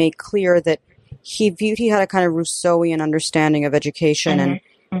think you make clear that he had a kind of Rousseauian understanding of education, and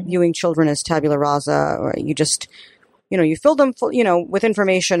viewing children as tabula rasa, or you just, you fill them full, with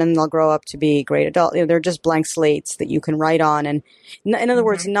information, and they'll grow up to be great adults. They're just blank slates that you can write on. And in other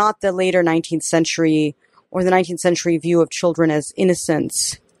words, not the later 19th century or the 19th century view of children as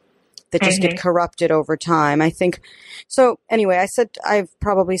innocents that just get corrupted over time. I think so. Anyway, I've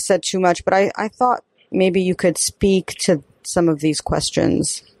probably said too much, but I thought maybe you could speak to some of these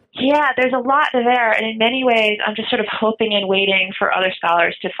questions. Yeah, there's a lot there, and in many ways, I'm just sort of hoping and waiting for other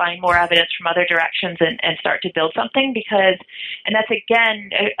scholars to find more evidence from other directions and start to build something, because, and that's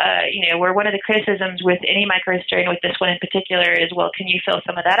again, where one of the criticisms with any microhistory, and with this one in particular, is, well, can you fill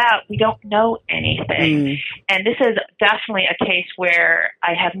some of that out? We don't know anything. And this is definitely a case where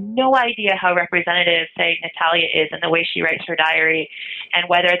I have no idea how representative, say, Natalia is in the way she writes her diary, and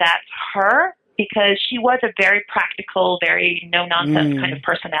whether that's her, because she was a very practical, very no-nonsense kind of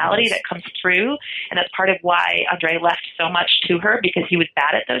personality that comes through, and that's part of why Andre left so much to her, because he was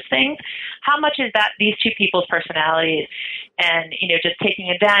bad at those things. How much is that these two people's personalities, and just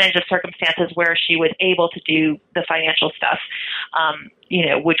taking advantage of circumstances where she was able to do the financial stuff,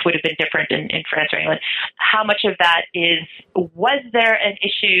 which would have been different in France or England. How much of that was there an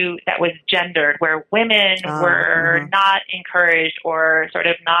issue that was gendered, where women were not encouraged or sort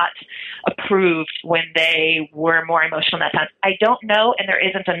of not approved when they were more emotional in that time? I don't know, and there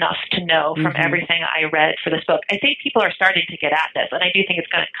isn't enough to know from everything I read for this book. I think people are starting to get at this, and I do think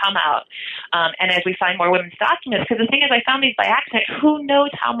it's going to come out. And as we find more women's documents, because the thing is, I found these by accident. Who knows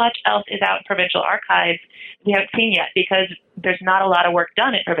how much else is out in provincial archives we haven't seen yet, because there's not a lot of work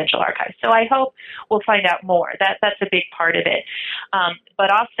done in provincial archives. So I hope we'll find out more. That's a big part of it.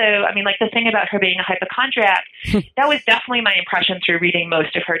 But also, I mean, like the thing about her being a hypochondriac, that was definitely my impression through reading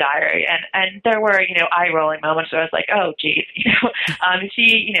most of her diary. And there were, eye-rolling moments where I was like, oh, geez,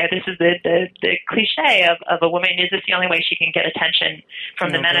 she, this is the cliche of a woman, is this the only way she can get attention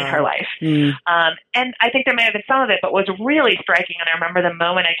from the men in her life? And I think there may have been some of it, but what was really striking, and I remember the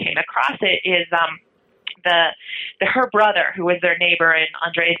moment I came across it, is her brother, who was their neighbor and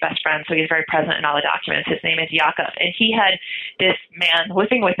Andre's best friend, so he's very present in all the documents. His name is Yakov, and he had this man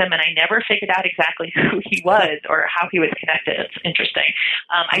living with him, and I never figured out exactly who he was or how he was connected. It's interesting.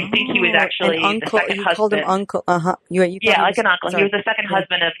 I think he was actually the second husband. Called him uncle. Like an uncle. Sorry. He was the second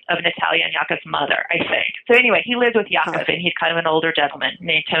husband of Natalia and Yakov's mother, I think. So anyway, he lives with Yakov, and he's kind of an older gentleman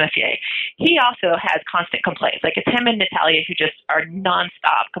named Timofey. He also has constant complaints. Like, it's him and Natalia who just are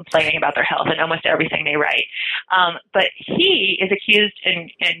nonstop complaining about their health and almost everything they write. But he is accused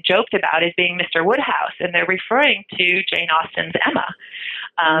and joked about as being Mr. Woodhouse, and they're referring to Jane Austen's Emma.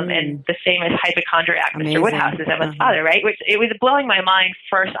 and the famous hypochondriac Amazing. Mr. Woodhouse is Emma's father, right? Which it was blowing my mind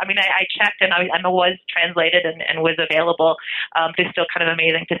first. I mean, I checked, and Emma was translated and was available. It's still kind of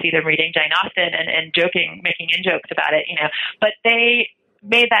amazing to see them reading Jane Austen and joking, making in-jokes about it, But they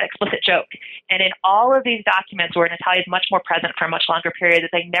made that explicit joke. And in all of these documents where Natalia is much more present for a much longer period,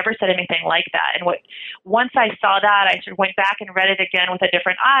 that they never said anything like that. And once I saw that, I sort of went back and read it again with a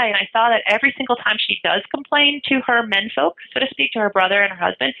different eye, and I saw that every single time she does complain to her menfolk, so to speak, to her brother and her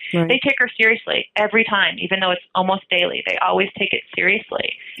husband, they take her seriously every time, even though it's almost daily. They always take it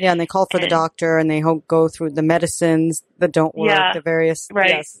seriously. Yeah, and they call for the doctor, and they go through the medicines that don't work, the various... Right.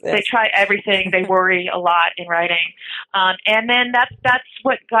 Yes. They try everything. They worry a lot in writing. And then that's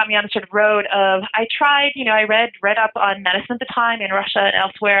what got me on the sort of road of, I tried, I read up on medicine at the time in Russia and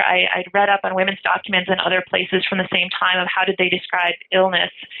elsewhere. I'd read up on women's documents in other places from the same time of how did they describe illness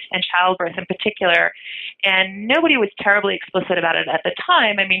and childbirth in particular. And nobody was terribly explicit about it at the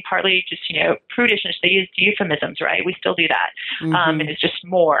time. I mean, partly just, prudishness. They used euphemisms, right? We still do that. And it's just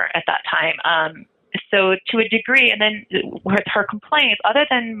more at that time. So to a degree, and then with her complaints, other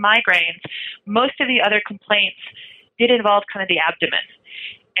than migraines, most of the other complaints did involve kind of the abdomen.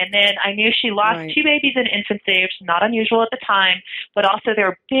 And then I knew she lost 2 babies in infancy, which is not unusual at the time, but also there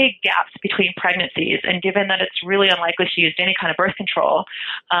were big gaps between pregnancies. And given that it's really unlikely she used any kind of birth control,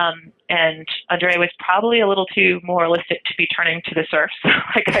 and Andrea was probably a little too moralistic to be turning to the serfs,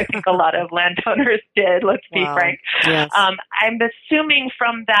 like I think a lot of landowners did, let's be frank. Yes. I'm assuming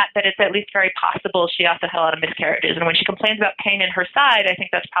from that it's at least very possible she also had a lot of miscarriages. And when she complains about pain in her side, I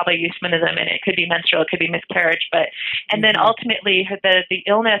think that's probably euphemism, and it could be menstrual, it could be miscarriage. And then ultimately the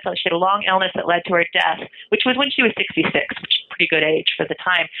illness, she had a long illness that led to her death, which was when she was 66, which is a pretty good age for the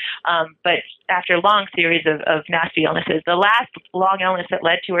time. But after a long series of nasty illnesses, the last long illness that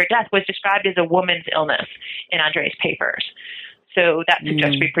led to her death was described as a woman's illness in Andre's papers. So that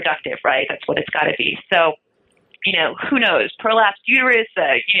suggests reproductive, right? That's what it's got to be. So, who knows? Prolapsed uterus,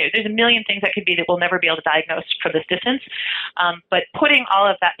 there's a million things that could be that we'll never be able to diagnose from this distance. But putting all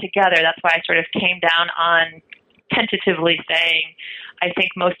of that together, that's why I sort of came down on tentatively saying, I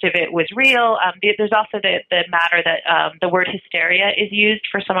think most of it was real. There's also the matter that the word hysteria is used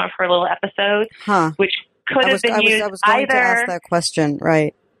for some of her little episodes, which could have been used either. I was going to ask that question,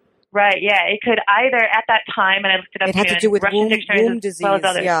 right? Right, yeah. It could either at that time, and I looked it up. It had to do with Russian womb disease, well as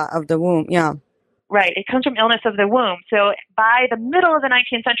others. of the womb, yeah. Right. It comes from illness of the womb. So by the middle of the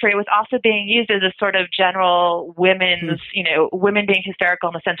 19th century, it was also being used as a sort of general women's, women being hysterical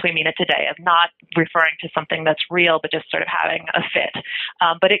in the sense we mean it today, of not referring to something that's real, but just sort of having a fit.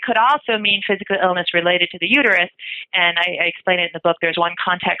 But it could also mean physical illness related to the uterus. And I explain it in the book. There's one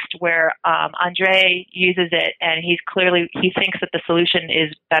context where Andre uses it, and he thinks that the solution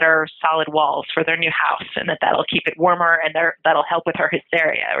is better solid walls for their new house, and that'll keep it warmer, and that'll help with her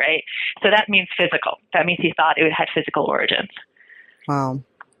hysteria, right? So that means physical. That means he thought it had physical origins. Wow.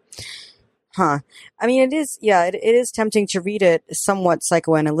 Huh. I mean, it is tempting to read it somewhat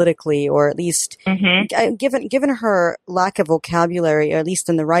psychoanalytically, or at least given her lack of vocabulary, or at least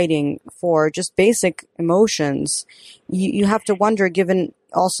in the writing, for just basic emotions, you have to wonder, given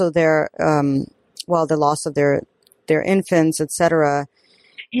also their the loss of their infants, etc.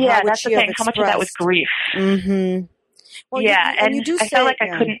 Yeah, that's the thing. How much of that was grief? Mm-hmm. Well, yeah, and you do I felt like I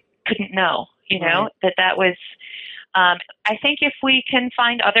couldn't know. That was, I think if we can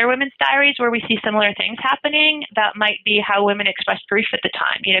find other women's diaries where we see similar things happening, that might be how women expressed grief at the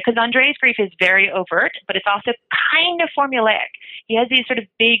time, because Andre's grief is very overt, but it's also kind of formulaic. He has these sort of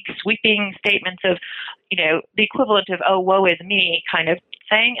big sweeping statements of, the equivalent of, oh, woe is me kind of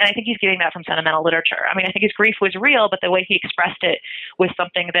thing. And I think he's getting that from sentimental literature. I mean, I think his grief was real, but the way he expressed it was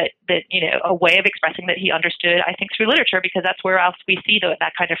something that a way of expressing that he understood, I think, through literature, because that's where else we see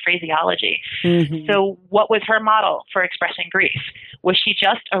that kind of phraseology. Mm-hmm. So what was her model for expressing grief? Was she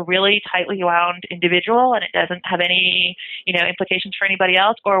just a really tightly wound individual and it doesn't have any, implications for anybody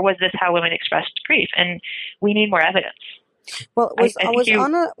else? Or was this how women expressed grief? And we need more evidence. Well, was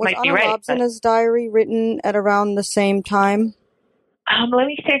Anna Lobzina's diary written at around the same time? Let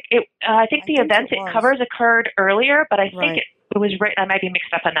me think. I think the events it covers occurred earlier, but I think it was written. I might be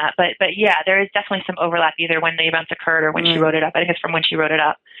mixed up on that, but yeah, there is definitely some overlap either when the events occurred or when she wrote it up. I think it's from when she wrote it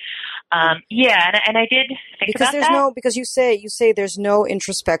up. And I did think about that. Because you say there's no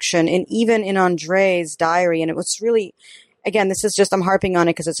introspection, and even in Andre's diary, and it was really, again, this is just, I'm harping on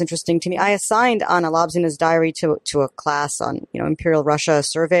it because it's interesting to me. I assigned Anna Lobzina's diary to a class on, Imperial Russia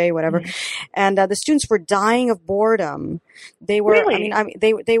survey, whatever. Mm-hmm. And the students were dying of boredom. They were, really?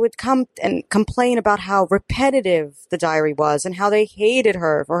 They would come and complain about how repetitive the diary was and how they hated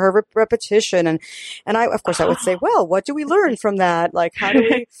her for her repetition. And I, of course, I would say, well, what do we learn from that? Like, how do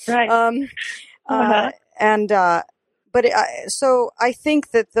we, right. So I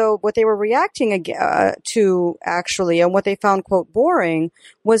think that though what they were reacting to actually, and what they found quote boring,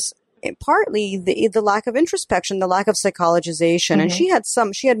 was partly the lack of introspection, the lack of psychologization. Mm-hmm.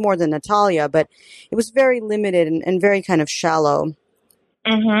 And she had more than Natalia, but it was very limited and very kind of shallow.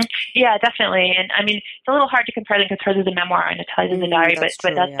 Mm-hmm. Yeah, definitely. And I mean, it's a little hard to compare them because hers is a memoir and Natalia's is a diary, but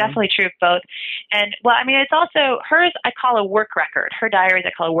that's definitely true of both. And well, I mean, it's also hers, I call a work record. Her diaries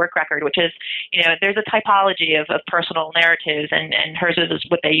I call a work record, which is, there's a typology of personal narratives, and hers is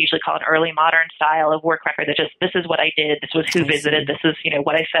what they usually call an early modern style of work record that just, this is what I did, this was who visited, this is,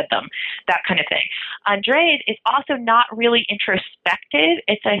 what I fed them, that kind of thing. Andre's is also not really introspective.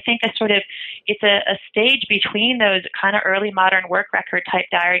 It's, I think, it's a stage between those kind of early modern work record type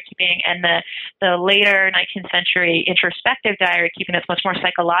diary keeping and the later 19th century introspective diary keeping that's much more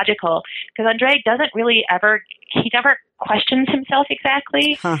psychological, because Andre doesn't really he never questions himself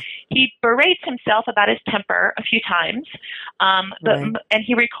exactly. He berates himself about his temper a few times, and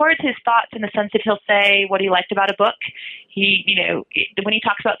he records his thoughts in the sense that he'll say what he liked about a book. He, when he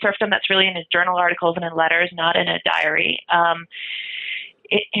talks about serfdom, that's really in his journal articles and in letters, not in a diary.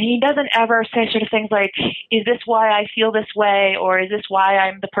 And he doesn't ever say sort of things like, is this why I feel this way? Or is this why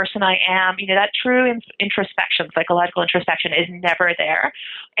I'm the person I am? That true introspection, psychological introspection is never there.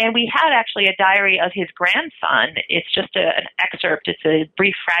 And we have actually a diary of his grandson. It's just an excerpt. It's a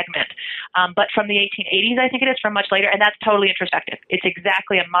brief fragment. But from the 1880s, I think it is, from much later. And that's totally introspective. It's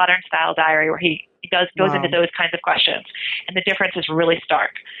exactly a modern style diary where he goes into those kinds of questions. And the difference is really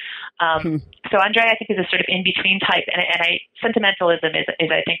stark. So Andre, I think, is a sort of in-between type, and sentimentalism is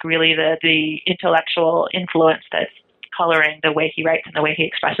I think really the intellectual influence that's coloring the way he writes and the way he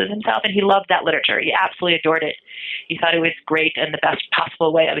expresses himself. And he loved that literature. He absolutely adored it. He thought it was great and the best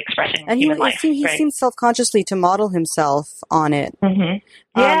possible way of expressing human life. And he seemed self-consciously to model himself on it.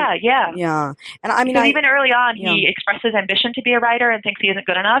 Mm-hmm. Yeah. And I mean, even early on, he expresses ambition to be a writer and thinks he isn't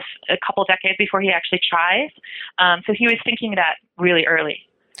good enough a couple decades before he actually tries. So he was thinking that really early.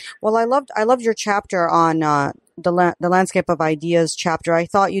 Well, I loved your chapter on the landscape of ideas chapter. I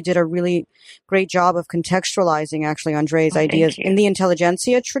thought you did a really great job of contextualizing actually Andre's ideas in the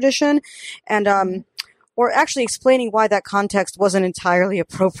intelligentsia tradition, and or actually explaining why that context wasn't entirely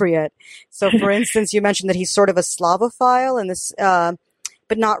appropriate. So, for instance, you mentioned that he's sort of a Slavophile, and this,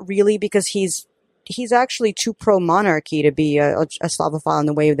 but not really, because he's actually too pro-monarchy to be a Slavophile in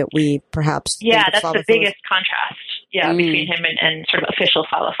the way that we perhaps think of that's the biggest contrast. Between him and sort of official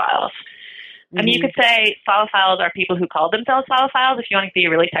Slavophiles. I mean, you could say Slavophiles are people who call themselves Slavophiles if you want to be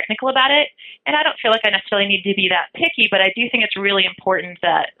really technical about it. And I don't feel like I necessarily need to be that picky, but I do think it's really important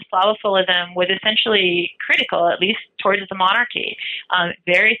that Slavophilism was essentially critical, at least towards the monarchy,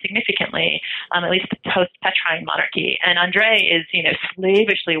 very significantly, at least the post-Petrine monarchy. And Andre is,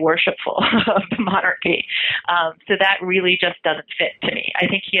 slavishly worshipful of the monarchy. So that really just doesn't fit to me. I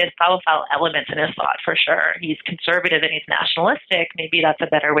think he has Slavophile elements in his thought for sure. He's conservative and he's nationalistic. Maybe that's a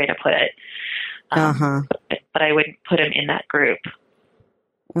better way to put it. But I wouldn't put him in that group.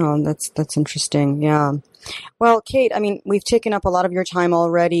 Oh, that's interesting. Yeah. Well, Kate, I mean, we've taken up a lot of your time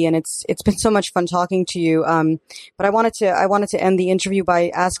already, and it's been so much fun talking to you. But I wanted to end the interview by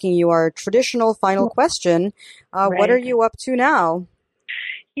asking you our traditional final question. Right. What are you up to now?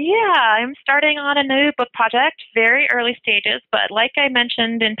 Yeah, I'm starting on a new book project, very early stages, but like I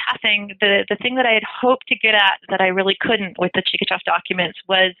mentioned in passing, the thing that I had hoped to get at that I really couldn't with the Chikatov documents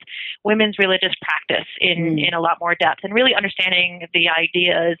was women's religious practice in a lot more depth, and really understanding the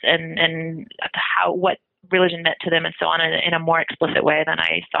ideas and what religion meant to them and so on in a more explicit way than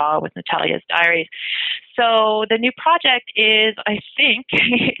I saw with Natalia's diaries. So the new project is, I think,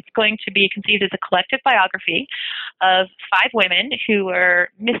 it's going to be conceived as a collective biography of 5 women who were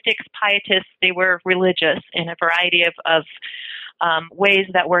mystics, pietists. They were religious in a variety of ways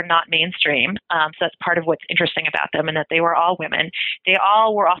that were not mainstream. So that's part of what's interesting about them, and that they were all women. They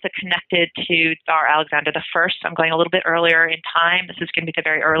all were also connected to Tsar Alexander I. I'm going a little bit earlier in time. This is going to be the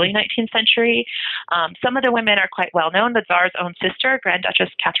very early 19th century. Some of the women are quite well known. The Tsar's own sister, Grand Duchess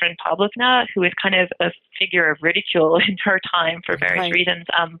Catherine Pavlovna, who is kind of a figure of ridicule in her time for various reasons,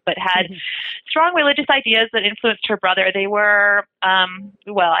 but had strong religious ideas that influenced her brother. They were,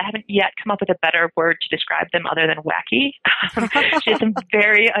 I haven't yet come up with a better word to describe them other than wacky. She had some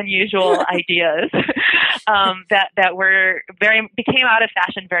very unusual ideas that became out of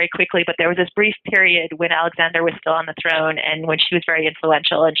fashion very quickly. But there was this brief period when Alexander was still on the throne and when she was very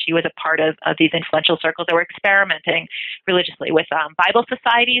influential, and she was a part of these influential circles that were experimenting religiously with Bible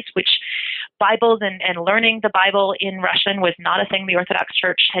societies, which Bibles and learning the Bible in Russian was not a thing the Orthodox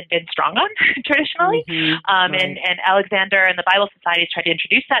Church had been strong on traditionally. Right. And Alexander and the Bible societies tried to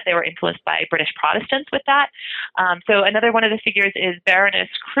introduce that. They were influenced by British Protestants with that. So another one of the figures is Baroness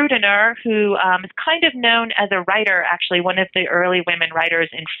Krudener, who is kind of known as a writer, actually, one of the early women writers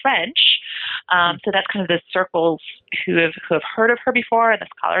in French. So that's kind of the circles who have heard of her before and the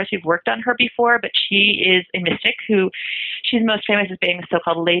scholars who've worked on her before. But she is a mystic who she's most famous as being the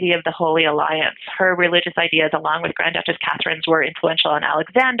so-called Lady of the Holy Alliance. Her religious ideas, along with Grand Duchess Catherine's, were influential on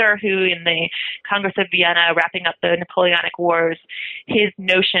Alexander, who in the Congress of Vienna, wrapping up the Napoleonic Wars, his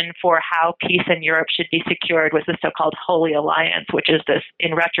notion for how peace in Europe should be secured was the so-called Holy Alliance, which is this,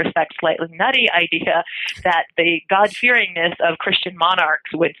 in retrospect, slightly nutty idea that the God-fearingness of Christian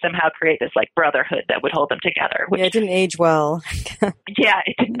monarchs would somehow create this like brotherhood that would hold them together. Yeah, it didn't age well. Yeah,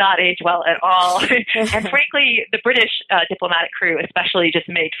 it did not age well at all. And frankly, the British diplomatic crew especially just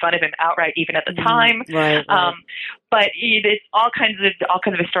made fun of him outright, even at the time. Right. But it's all kinds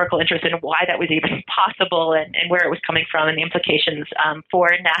of historical interest in why that was even possible and where it was coming from and the implications for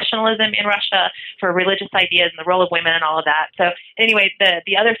nationalism in Russia, for religious ideas and the role of women and all of that. So anyway,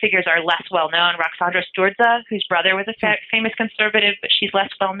 the other figures are less well known. Roxandra Sturza, whose brother was a famous conservative, but she's less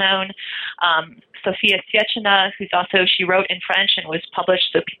well known. Sofia Siechina, she wrote in French and was published,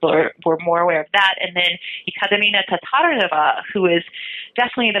 so people were more aware of that. And then Ekaterina Tatarnova, who is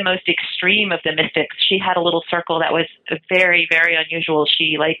definitely the most extreme of the mystics. She had a little circle that was very, very unusual.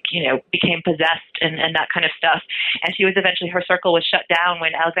 She became possessed and that kind of stuff. And her circle was shut down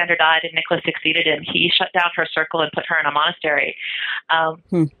when Alexander died and Nicholas succeeded him. He shut down her circle and put her in a monastery.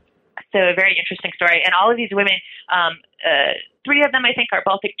 So a very interesting story. And all of these women, three of them, I think, are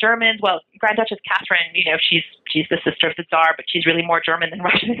Baltic Germans. Well, Grand Duchess Catherine, she's the sister of the Tsar, but she's really more German than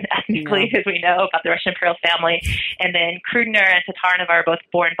Russian ethnically, as we know about the Russian imperial family. And then Krudener and Tatarnova are both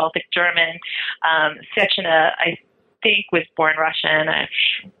born Baltic German. Siechina, I think, was born Russian. I'm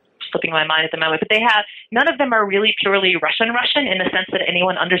slipping my mind at the moment. But none of them are really purely Russian in the sense that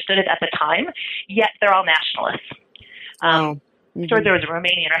anyone understood it at the time, yet they're all nationalists. There was a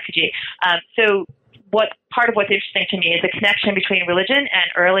Romanian refugee. So part of what's interesting to me is the connection between religion and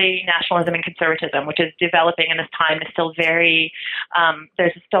early nationalism and conservatism, which is developing in this time, is still very,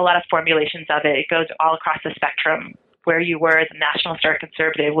 there's still a lot of formulations of it. It goes all across the spectrum. Where you were as a nationalist or a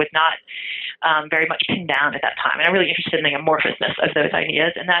conservative was not very much pinned down at that time. And I'm really interested in the amorphousness of those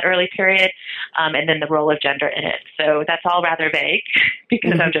ideas in that early period, and then the role of gender in it. So that's all rather vague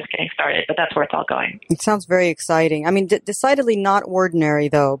because I'm just getting started, but that's where it's all going. It sounds very exciting. I mean, decidedly not ordinary,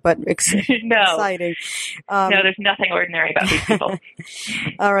 though, but exciting. No, there's nothing ordinary about these people.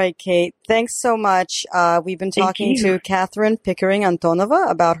 All right, Kate. Thanks so much. We've been talking to Catherine Pickering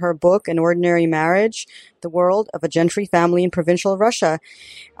Antonova about her book, An Ordinary Marriage, The World of a Gentry Family in Provincial Russia.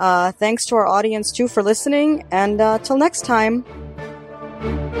 Thanks to our audience, too, for listening. And till next time.